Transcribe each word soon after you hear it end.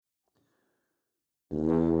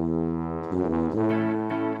Welcome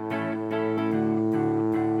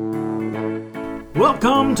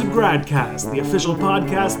to GradCast, the official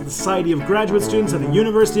podcast of the Society of Graduate Students at the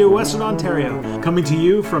University of Western Ontario. Coming to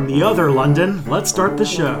you from the other London, let's start the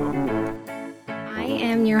show. I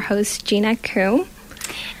am your host, Gina Koo.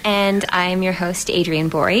 And I'm your host, Adrienne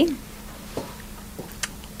Bory.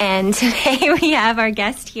 And today we have our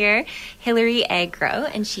guest here, Hilary Agro,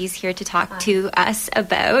 and she's here to talk to us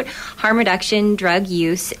about harm reduction, drug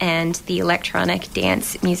use, and the electronic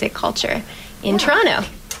dance music culture in Toronto.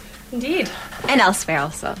 Indeed. And elsewhere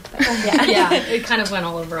also. Yeah, it kind of went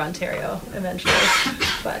all over Ontario eventually.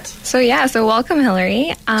 But So welcome,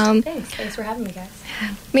 Hilary. Thanks for having me, guys.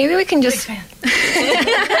 Maybe we can just... Big fan.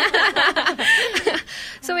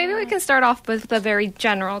 So maybe we can start off with the very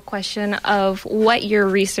general question of what your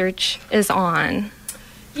research is on.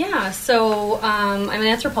 Yeah, so I'm an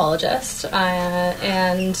anthropologist,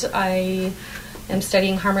 and I am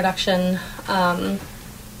studying harm reduction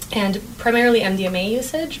and primarily MDMA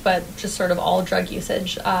usage, but just sort of all drug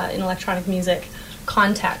usage in electronic music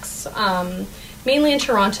contexts, mainly in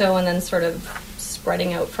Toronto and then sort of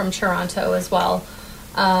spreading out from Toronto as well.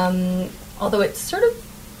 Although it's sort of,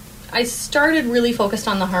 I started really focused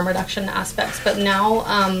on the harm reduction aspects, but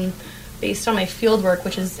now based on my field work,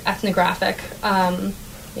 which is ethnographic,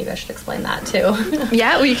 maybe I should explain that too.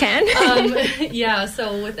 Yeah, we can.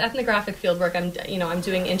 So with ethnographic fieldwork, I'm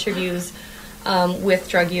doing interviews with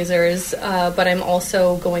drug users, but I'm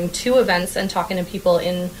also going to events and talking to people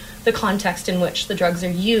in the context in which the drugs are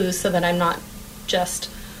used, so that I'm not just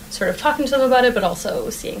sort of talking to them about it, but also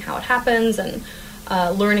seeing how it happens and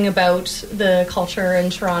learning about the culture in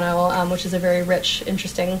Toronto, which is a very rich,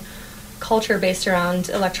 interesting culture based around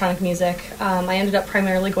electronic music. I ended up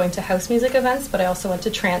primarily going to house music events, but I also went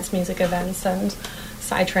to trance music events and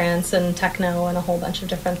psytrance and techno and a whole bunch of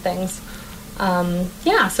different things.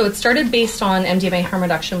 So it started based on MDMA harm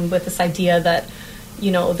reduction with this idea that,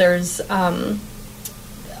 there's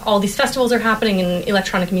all these festivals are happening in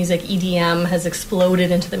electronic music. EDM has exploded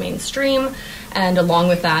into the mainstream, and along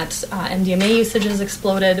with that, MDMA usage has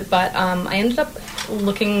exploded. But I ended up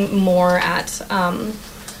looking more at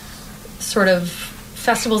sort of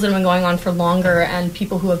festivals that have been going on for longer and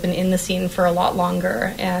people who have been in the scene for a lot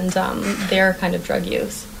longer, and their kind of drug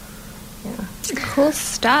use. Yeah. Cool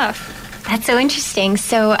stuff. That's so interesting.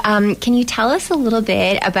 So can you tell us a little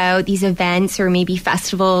bit about these events or maybe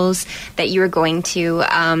festivals that you were going to?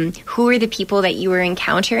 Who were the people that you were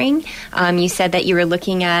encountering? You said that you were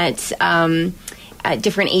looking at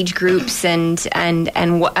different age groups and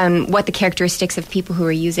what the characteristics of people who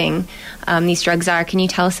are using these drugs are. Can you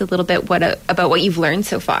tell us a little bit about what you've learned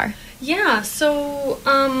so far? Yeah, so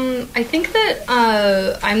I think that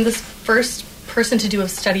I'm the first person to do a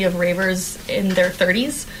study of ravers in their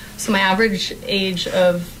 30s. So my average age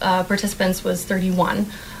of participants was 31,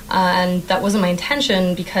 and that wasn't my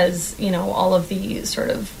intention because, all of the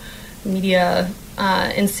sort of media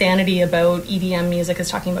insanity about EDM music is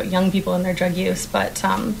talking about young people and their drug use. But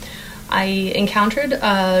I encountered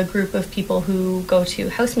a group of people who go to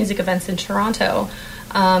house music events in Toronto,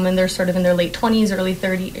 and they're sort of in their late 20s, early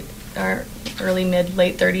 30s, or early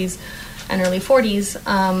mid-late 30s and early 40s,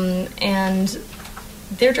 and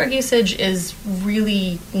their drug usage is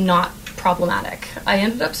really not problematic. I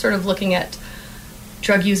ended up sort of looking at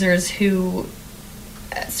drug users who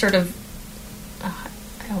sort of,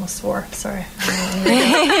 I almost swore, sorry.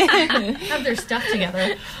 Have their stuff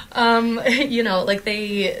together.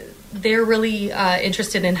 They're really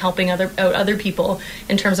interested in helping out other people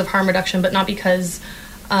in terms of harm reduction, but not because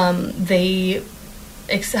they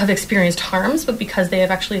have experienced harms, but because they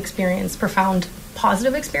have actually experienced profound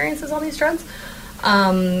positive experiences on these drugs.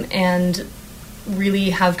 And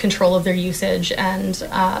really have control of their usage and,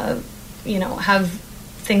 have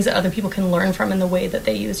things that other people can learn from in the way that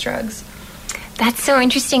they use drugs. That's so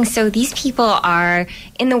interesting. So these people are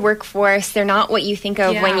in the workforce. They're not what you think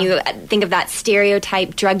of when you think of that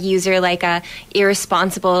stereotype drug user, like a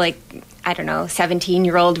irresponsible,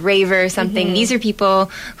 17-year-old raver or something. Mm-hmm. These are people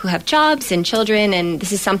who have jobs and children, and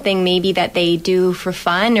this is something maybe that they do for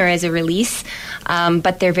fun or as a release,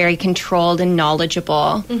 but they're very controlled and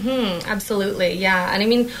knowledgeable. Mm-hmm. Absolutely, yeah.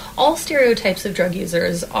 And all stereotypes of drug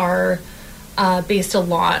users are based a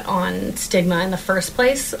lot on stigma in the first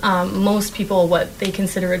place. Most people, what they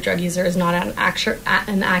consider a drug user is not an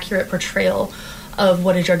accurate portrayal of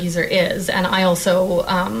what a drug user is. And I also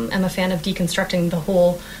am a fan of deconstructing the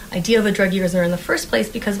whole idea of a drug user in the first place,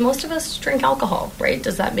 because most of us drink alcohol, right?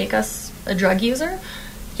 Does that make us a drug user?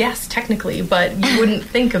 Yes, technically, but you wouldn't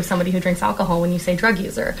think of somebody who drinks alcohol when you say drug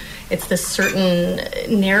user. It's this certain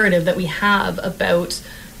narrative that we have about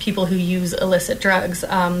people who use illicit drugs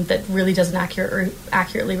that really doesn't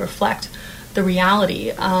accurately reflect the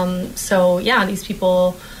reality. So yeah, these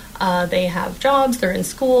people, they have jobs, they're in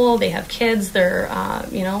school, they have kids, they're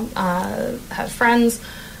have friends.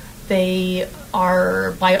 They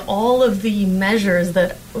are, by all of the measures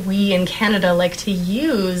that we in Canada like to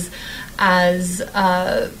use as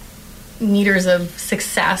meters of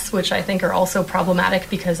success, which I think are also problematic,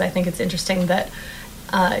 because I think it's interesting that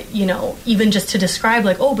even just to describe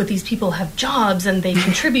like, oh, but these people have jobs and they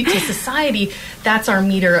contribute to society, that's our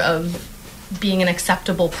meter of being an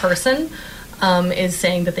acceptable person, is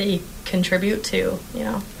saying that they contribute to,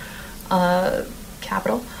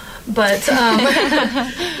 capital. But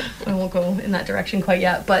I won't go in that direction quite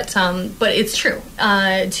yet. But it's true.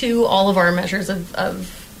 To all of our measures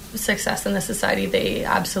of success in this society, they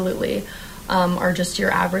absolutely are just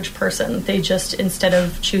your average person. They just, instead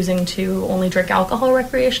of choosing to only drink alcohol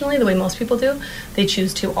recreationally, the way most people do, they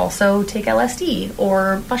choose to also take LSD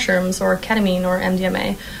or mushrooms or ketamine or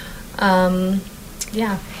MDMA.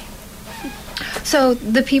 Yeah. So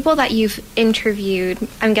the people that you've interviewed,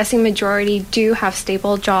 I'm guessing majority do have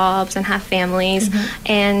stable jobs and have families,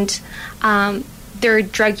 and their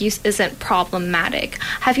drug use isn't problematic.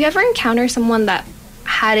 Have you ever encountered someone that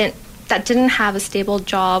didn't have a stable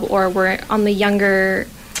job, or were on the younger,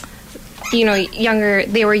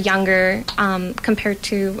 they were younger compared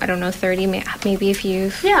to, 30, maybe if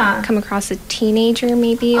you've come across a teenager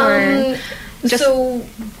maybe, or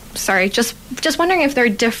just wondering if there are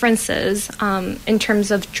differences in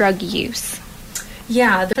terms of drug use.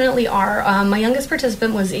 Yeah, definitely are. My youngest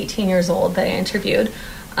participant was 18 years old that I interviewed,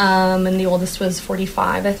 and the oldest was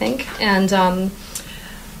 45, I think. And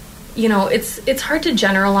it's hard to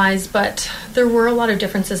generalize, but there were a lot of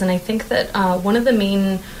differences, and I think that one of the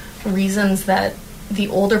main reasons that the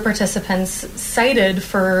older participants cited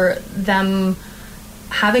for them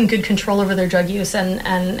having good control over their drug use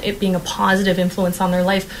and it being a positive influence on their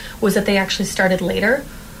life was that they actually started later.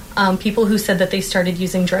 People who said that they started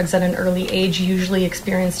using drugs at an early age usually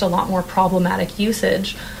experienced a lot more problematic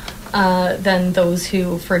usage than those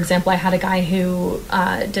who, for example, I had a guy who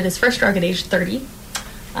did his first drug at age 30. He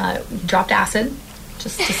dropped acid,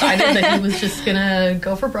 just decided that he was just gonna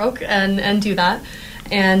go for broke and do that.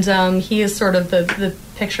 And he is sort of the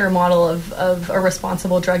picture model of a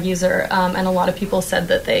responsible drug user. And a lot of people said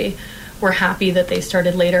that they were happy that they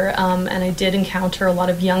started later. And I did encounter a lot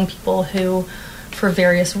of young people who, for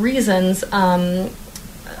various reasons, I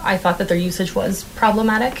thought that their usage was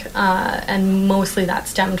problematic. And mostly that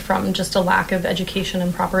stemmed from just a lack of education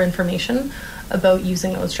and proper information about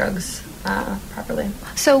using those drugs properly.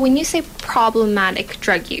 So when you say problematic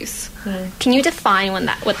drug use, can you define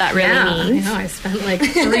what that really means? I know. I spent like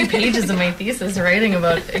 3 pages of my thesis writing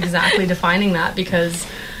about exactly defining that, because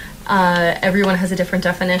everyone has a different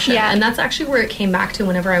definition. Yeah. And that's actually where it came back to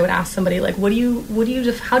whenever I would ask somebody, like, how do you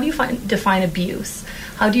define abuse?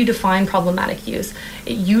 How do you define problematic use?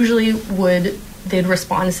 It usually they'd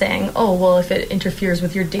respond saying, oh, well, if it interferes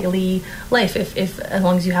with your daily life, if as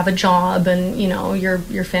long as you have a job and,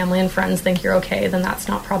 your family and friends think you're okay, then that's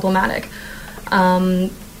not problematic. There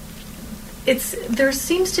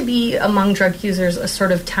seems to be among drug users a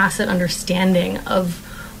sort of tacit understanding of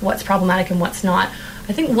what's problematic and what's not.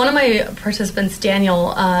 I think one of my participants,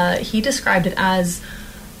 Daniel, he described it as,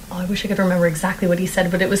 I wish I could remember exactly what he said,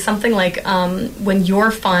 but it was something like when your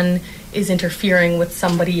fun is interfering with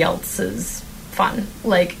somebody else's fun.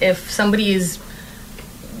 Like if somebody is,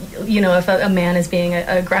 if a man is being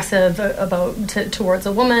aggressive towards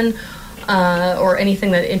a woman, or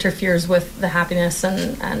anything that interferes with the happiness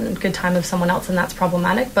and good time of someone else, and that's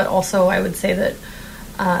problematic. But also I would say that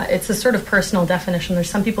it's a sort of personal definition. There's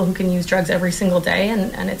some people who can use drugs every single day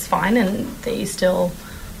and it's fine, and they still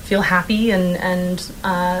feel happy and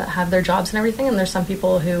have their jobs and everything. And there's some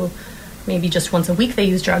people who maybe just once a week they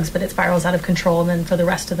use drugs, but it spirals out of control, and then for the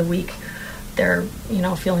rest of the week they're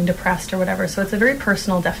feeling depressed or whatever. So it's a very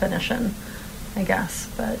personal definition, I guess.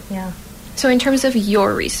 But yeah. So in terms of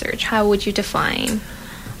your research, how would you define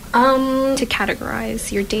to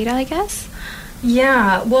categorize your data, I guess?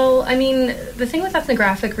 Yeah, well, I mean, the thing with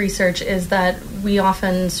ethnographic research is that we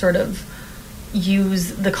often sort of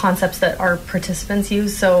use the concepts that our participants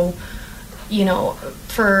use. So,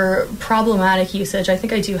 for problematic usage, I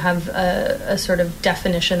think I do have a sort of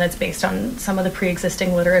definition that's based on some of the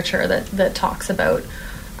pre-existing literature that talks about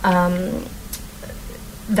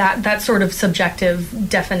that sort of subjective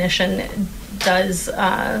definition does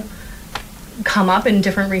come up in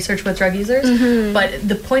different research with drug users. Mm-hmm. But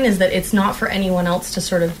the point is that it's not for anyone else to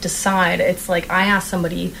sort of decide. It's like I ask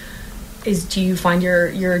somebody, is, do you find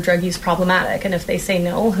your drug use problematic? And if they say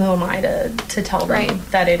no, who am I to tell them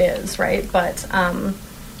that it is, right? But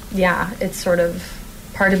it's sort of,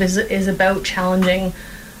 part of it is about challenging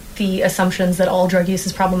the assumptions that all drug use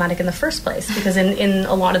is problematic in the first place, because in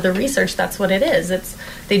a lot of the research, that's what it is.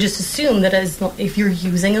 They just assume that if you're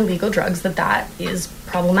using illegal drugs, that is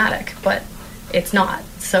problematic, but it's not.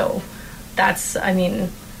 So that's, I mean,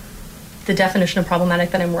 the definition of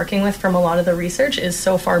problematic that I'm working with from a lot of the research is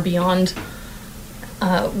so far beyond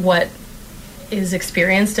what is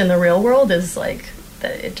experienced in the real world, is like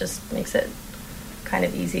that it just makes it kind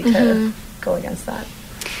of easy to go against that.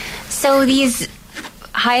 So these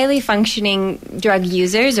highly functioning drug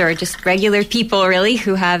users, or just regular people really,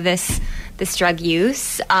 who have this drug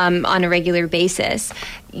use on a regular basis,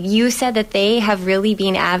 you said that they have really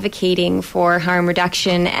been advocating for harm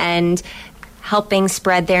reduction and helping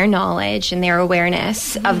spread their knowledge and their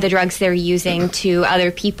awareness of the drugs they're using to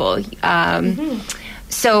other people.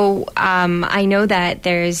 So I know that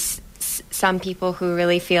there's some people who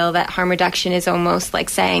really feel that harm reduction is almost like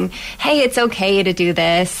saying, hey, it's okay to do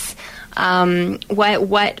this.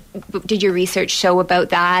 What did your research show about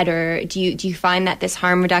that, or do you find that this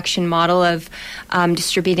harm reduction model of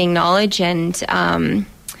distributing knowledge and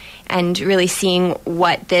really seeing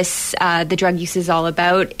what the drug use is all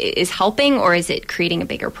about is helping, or is it creating a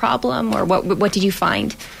bigger problem, or what did you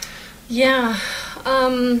find? Yeah,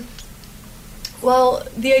 well,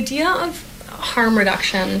 the idea of harm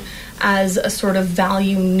reduction as a sort of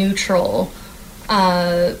value neutral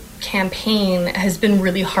campaign has been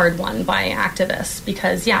really hard won by activists,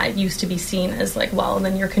 because it used to be seen as like, well,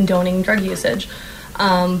 then you're condoning drug usage,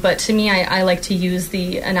 but to me, I like to use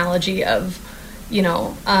the analogy of,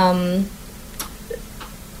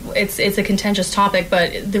 it's a contentious topic,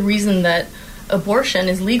 but the reason that abortion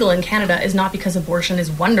is legal in Canada is not because abortion is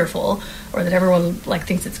wonderful or that everyone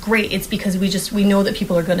thinks it's great. It's because we know that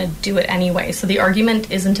people are going to do it anyway. So the argument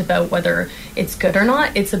isn't about whether it's good or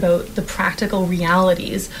not. It's about the practical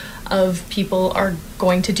realities of people are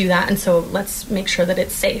going to do that, and so let's make sure that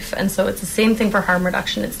it's safe. And so it's the same thing for harm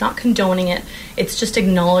reduction. It's not condoning it. It's just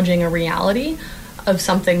acknowledging a reality of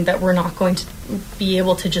something that we're not going to be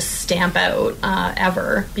able to just stamp out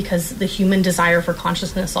ever, because the human desire for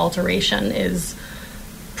consciousness alteration is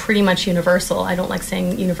pretty much universal. I don't like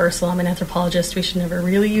saying universal. I'm an anthropologist. We should never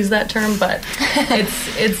really use that term, but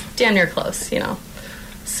it's damn near close,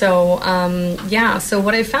 So, so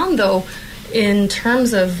what I found, though, in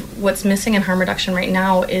terms of what's missing in harm reduction right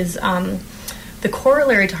now is the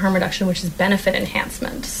corollary to harm reduction, which is benefit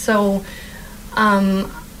enhancement. So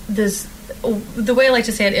the way I like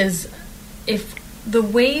to say it is, if the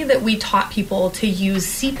way that we taught people to use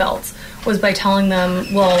seatbelts was by telling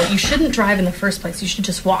them, well, you shouldn't drive in the first place, you should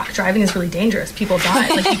just walk. Driving is really dangerous. People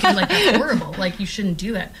die. That's horrible. You shouldn't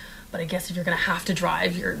do that. But I guess if you're going to have to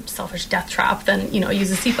drive, your selfish death trap, then, use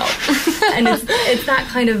a seatbelt. And it's that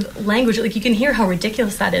kind of language. You can hear how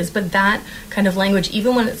ridiculous that is, but that kind of language,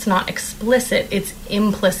 even when it's not explicit, it's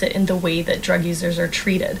implicit in the way that drug users are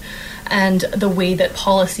treated and the way that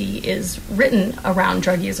policy is written around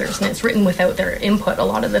drug users. And it's written without their input a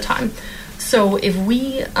lot of the time. So if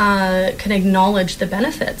we can acknowledge the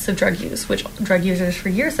benefits of drug use, which drug users for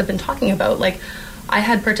years have been talking about, I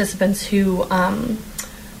had participants who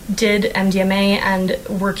did MDMA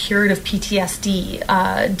and were cured of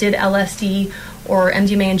PTSD, did LSD or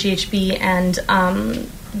MDMA and GHB, and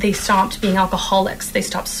they stopped being alcoholics, they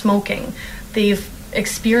stopped smoking. They've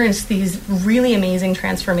experienced these really amazing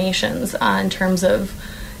transformations in terms of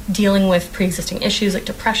dealing with pre-existing issues like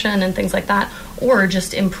depression and things like that, or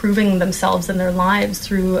just improving themselves and their lives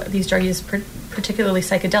through these drug use, particularly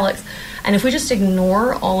psychedelics. And if we just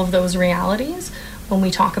ignore all of those realities when we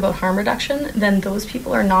talk about harm reduction, then those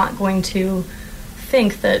people are not going to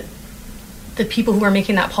think that the people who are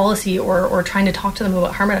making that policy or trying to talk to them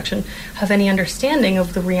about harm reduction have any understanding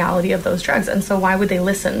of the reality of those drugs. And so why would they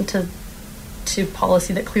listen to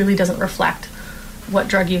policy that clearly doesn't reflect what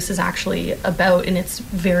drug use is actually about in its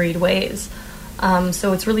varied ways?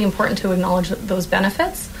 So it's really important to acknowledge those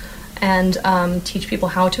benefits and teach people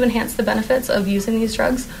how to enhance the benefits of using these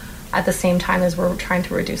drugs at the same time as we're trying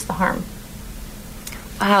to reduce the harm.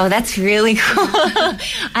 Wow, that's really cool.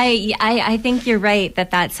 I think you're right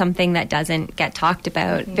that that's something that doesn't get talked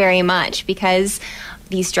about very much, because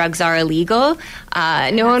these drugs are illegal.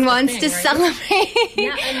 No one wants to celebrate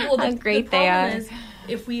how great they are. The problem is,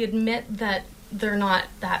 if we admit that they're not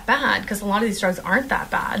that bad, because a lot of these drugs aren't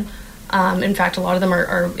that bad. In fact, a lot of them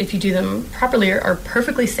are, if you do them properly, are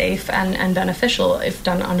perfectly safe and beneficial if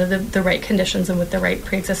done under the right conditions and with the right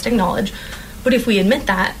pre-existing knowledge. But if we admit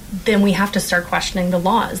that, then we have to start questioning the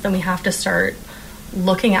laws. Then we have to start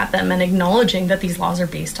looking at them and acknowledging that these laws are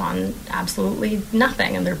based on absolutely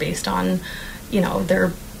nothing, and they're based on,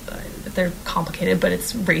 they're complicated, but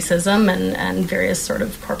it's racism and various sort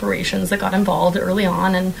of corporations that got involved early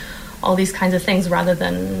on, and all these kinds of things, rather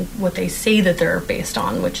than what they say that they're based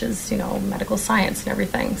on, which is, medical science and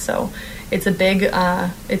everything. So it's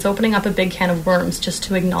it's opening up a big can of worms just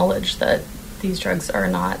to acknowledge that these drugs are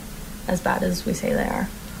not as bad as we say they are.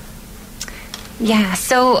 Yeah,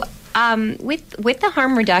 so with the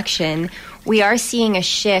harm reduction, we are seeing a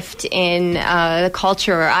shift in the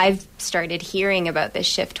culture, or I've started hearing about this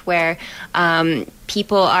shift where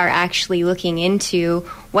people are actually looking into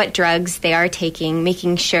what drugs they are taking,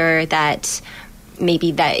 making sure that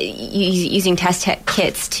maybe that using test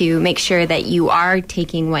kits to make sure that you are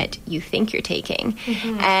taking what you think you're taking.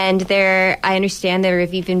 Mm-hmm. And I understand there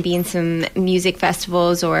have even been some music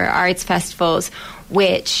festivals or arts festivals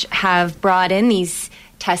which have brought in these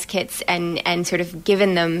test kits and sort of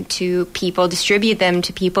given them to people, distribute them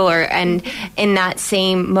to people, and in that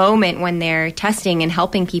same moment when they're testing and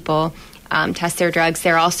helping people test their drugs,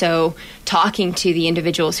 they're also talking to the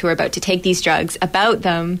individuals who are about to take these drugs about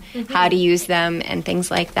them, mm-hmm. how to use them, and things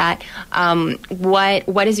like that.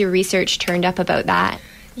 What has your research turned up about that?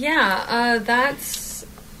 Yeah, that's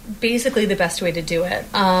basically the best way to do it.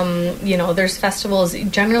 There's festivals.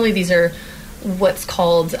 Generally, these are what's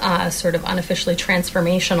called sort of unofficially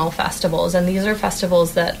transformational festivals, and these are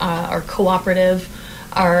festivals that are cooperative,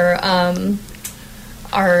 are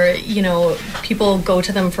people go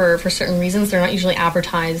to them for certain reasons. They're not usually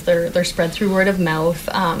advertised. They're spread through word of mouth.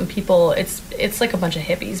 It's like a bunch of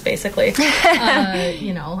hippies basically,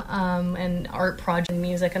 and art project and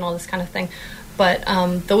music and all this kind of thing. But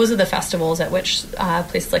those are the festivals at which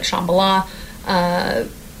places like Shambhala,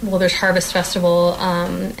 there's Harvest Festival,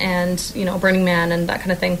 and Burning Man and that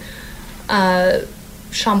kind of thing.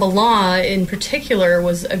 Shambhala in particular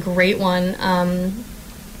was a great one.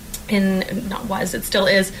 It still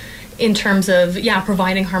is, in terms of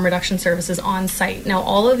providing harm reduction services on site. Now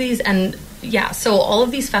all of these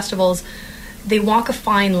festivals, they walk a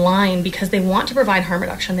fine line because they want to provide harm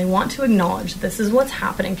reduction. They want to acknowledge this is what's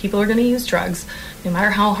happening. People are going to use drugs. No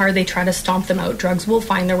matter how hard they try to stomp them out, drugs will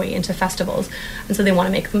find their way into festivals. And so they want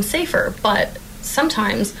to make them safer. But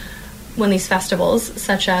sometimes when these festivals,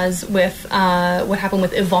 such as with what happened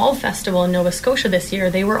with Evolve Festival in Nova Scotia this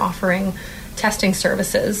year, they were offering testing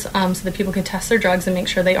services so that people could test their drugs and make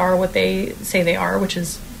sure they are what they say they are, which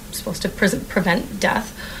is supposed to prevent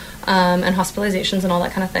death and hospitalizations and all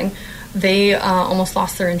that kind of thing. They almost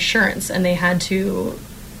lost their insurance, and they had to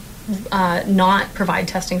not provide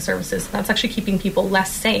testing services. That's actually keeping people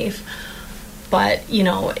less safe. But,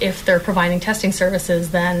 if they're providing testing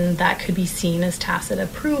services, then that could be seen as tacit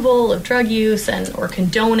approval of drug use or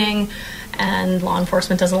condoning, and law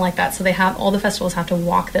enforcement doesn't like that. So all the festivals have to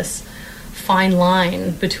walk this fine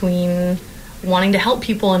line between wanting to help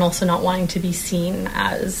people and also not wanting to be seen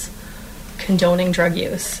as condoning drug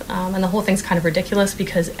use. And the whole thing's kind of ridiculous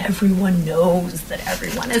because everyone knows that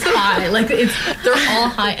everyone is high. They're all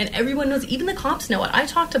high, and everyone knows, even the cops know it. I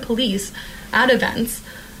talked to police at events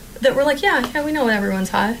that were like, yeah, we know everyone's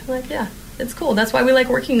high. I'm like, yeah, it's cool. That's why we like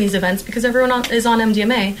working these events, because everyone is on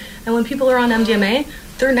MDMA. And when people are on MDMA,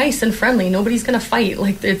 they're nice and friendly. Nobody's gonna fight.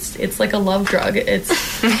 It's like a love drug. It's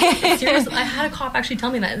serious. I had a cop actually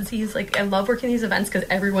tell me that. He's like, I love working these events because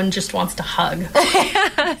everyone just wants to hug.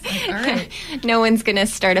 All right. No one's gonna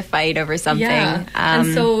start a fight over something. Yeah.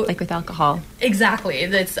 And so, like with alcohol. Exactly.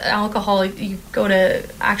 It's alcohol. You go to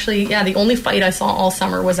the only fight I saw all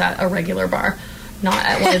summer was at a regular bar, not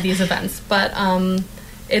at one of these events. But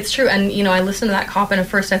it's true. And, I listened to that cop, and at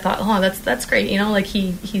first I thought, oh, that's great.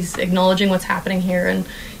 He's acknowledging what's happening here, and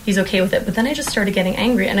he's okay with it. But then I just started getting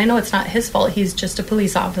angry. And I know it's not his fault. He's just a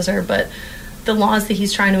police officer. But the laws that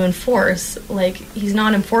he's trying to enforce, he's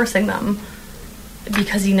not enforcing them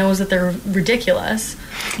because he knows that they're ridiculous.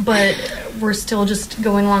 But we're still just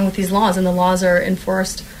going along with these laws, and the laws are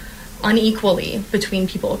enforced unequally between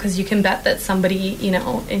people, because you can bet that somebody,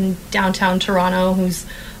 in downtown Toronto who's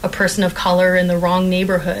a person of color in the wrong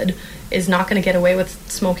neighborhood is not going to get away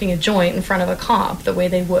with smoking a joint in front of a cop the way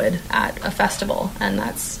they would at a festival, and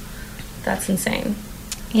that's insane.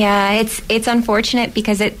 Yeah, it's unfortunate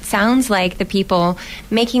because it sounds like the people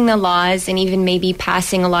making the laws and even maybe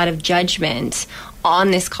passing a lot of judgment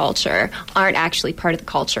on this culture aren't actually part of the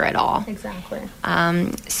culture at all. Exactly.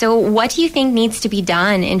 So what do you think needs to be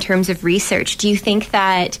done in terms of research? Do you think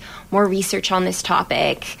that more research on this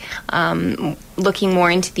topic, looking more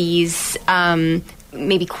into these,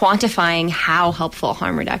 maybe quantifying how helpful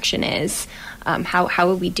harm reduction is, how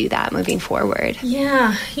would we do that moving forward?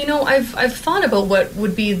 Yeah, I've thought about what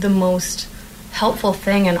would be the most helpful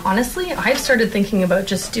thing. And honestly, I've started thinking about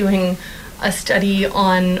just doing a study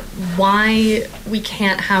on why we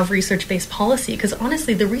can't have research-based policy, because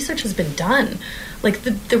honestly, the research has been done. Like,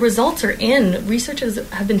 the results are in. Researchers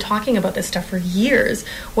have been talking about this stuff for years,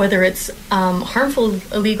 whether it's harmful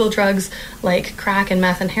illegal drugs like crack and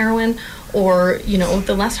meth and heroin, or, you know,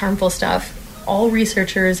 the less harmful stuff. All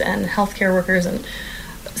researchers and healthcare workers and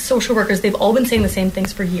social workers, they've all been saying the same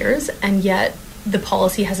things for years, and yet the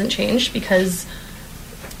policy hasn't changed because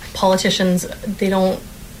politicians,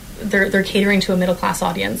 they're catering to a middle-class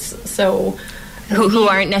audience, so who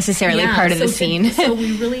aren't necessarily part of the scene. So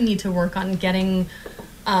we really need to work on getting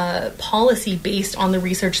policy based on the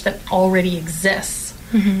research that already exists,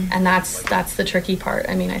 and that's the tricky part.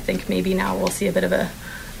 I mean, I think maybe now we'll see a bit of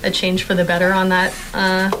a change for the better on that,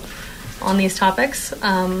 on these topics,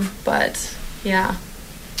 but yeah.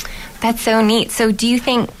 That's so neat. So do you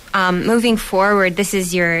think, moving forward, this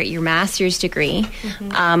is your master's degree,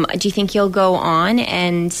 do you think you'll go on,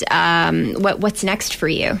 and what's next for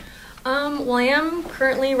you? Well, I am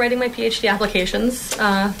currently writing my PhD applications,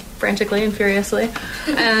 frantically and furiously,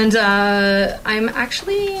 and I'm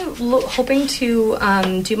actually hoping to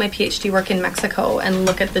do my PhD work in Mexico and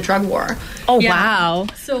look at the drug war. Oh, yeah. Wow.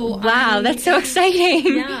 So, that's so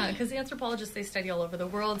exciting. Yeah, because the anthropologists, they study all over the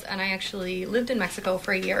world, and I actually lived in Mexico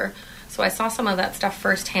for a year, so I saw some of that stuff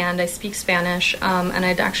firsthand. I speak Spanish, and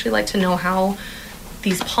I'd actually like to know how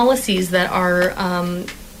these policies that are,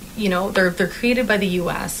 they're created by the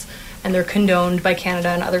U.S., and they're condoned by Canada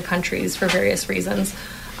and other countries for various reasons.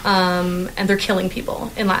 And they're killing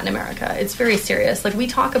people in Latin America. It's very serious. Like, we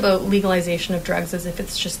talk about legalization of drugs as if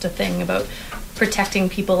it's just a thing about protecting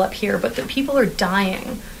people up here, but the people are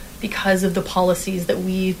dying because of the policies that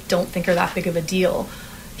we don't think are that big of a deal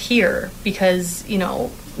here, because, you know,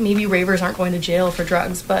 maybe ravers aren't going to jail for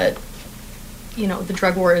drugs, but, you know, the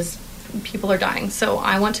drug war is, people are dying. So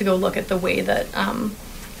I want to go look at the way that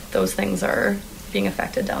those things are being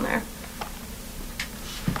affected down there.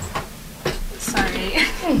 Sorry.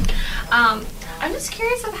 I'm just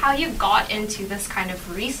curious of how you got into this kind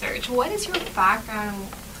of research. What is your background?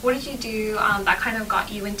 What did you do that kind of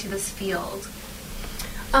got you into this field?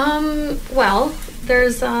 Well,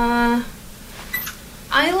 there's so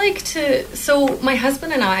my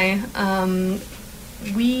husband and I,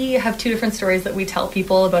 we have two different stories that we tell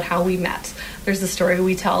people about how we met. There's the story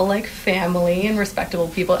we tell, like, family and respectable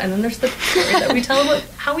people, and then there's the story that we tell about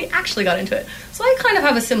how we actually got into it. So I kind of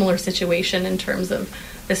have a similar situation in terms of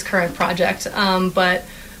this current project, but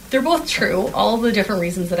they're both true. All the different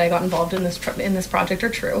reasons that I got involved in this project are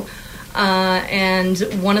true. And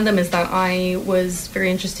one of them is that I was very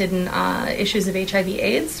interested in issues of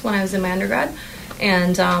HIV/AIDS when I was in my undergrad.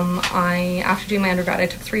 And after doing my undergrad, I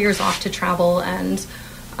took 3 years off to travel, and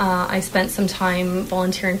I spent some time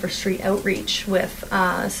volunteering for street outreach with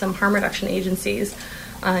some harm reduction agencies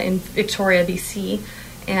in Victoria, BC,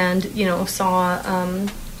 and, you know, saw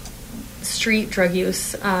street drug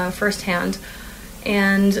use firsthand.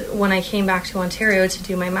 And when I came back to Ontario to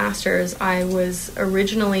do my master's, I was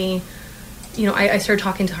originally, you know, I started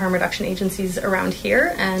talking to harm reduction agencies around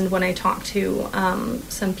here, and when I talked to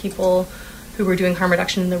some people who were doing harm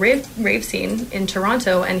reduction in the rave scene in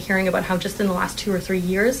Toronto, and hearing about how just in the last 2 or 3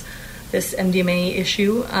 years this MDMA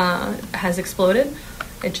issue has exploded,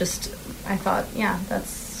 I thought, yeah,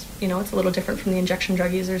 that's, you know, it's a little different from the injection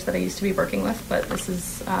drug users that I used to be working with, but this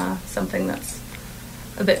is something that's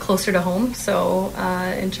a bit closer to home, so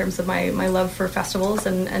in terms of my love for festivals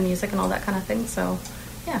and music and all that kind of thing, so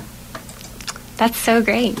yeah. That's so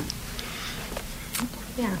great.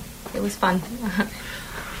 Yeah, it was fun.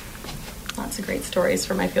 Lots of great stories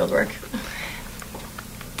for my fieldwork.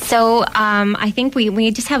 So I think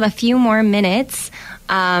we just have a few more minutes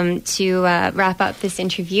to wrap up this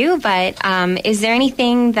interview, but is there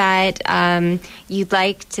anything that you'd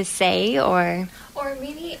like to say, or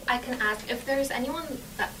maybe I can ask if there's anyone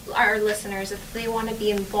that our listeners, if they want to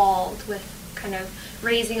be involved with kind of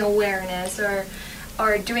raising awareness or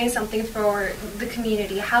doing something for the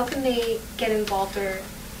community, how can they get involved, or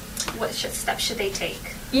what steps should they take?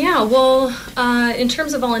 Yeah, well, in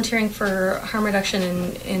terms of volunteering for harm reduction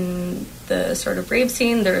in the sort of rave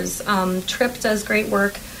scene, there's TRIP does great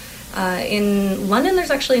work. In London, there's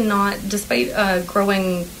actually not, despite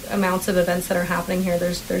growing amounts of events that are happening here,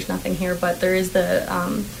 there's nothing here, but there is the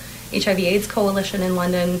HIV/AIDS Coalition in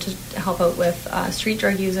London to help out with street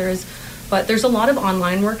drug users. But there's a lot of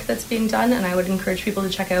online work that's being done, and I would encourage people to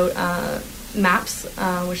check out MAPS,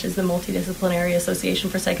 which is the Multidisciplinary Association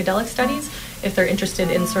for Psychedelic Studies, if they're interested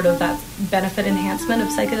in sort of that benefit enhancement of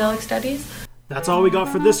psychedelic studies. That's all we got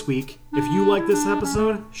for this week. If you like this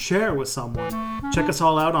episode, share it with someone. Check us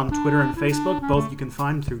all out on Twitter and Facebook. Both you can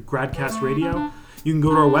find through Gradcast Radio. You can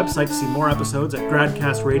go to our website to see more episodes at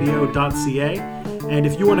gradcastradio.ca. And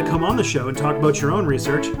if you want to come on the show and talk about your own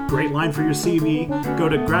research, great line for your CV, go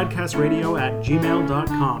to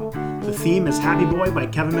gradcastradio@gmail.com. The theme is Happy Boy by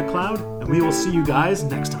Kevin MacLeod, and we will see you guys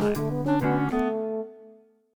next time.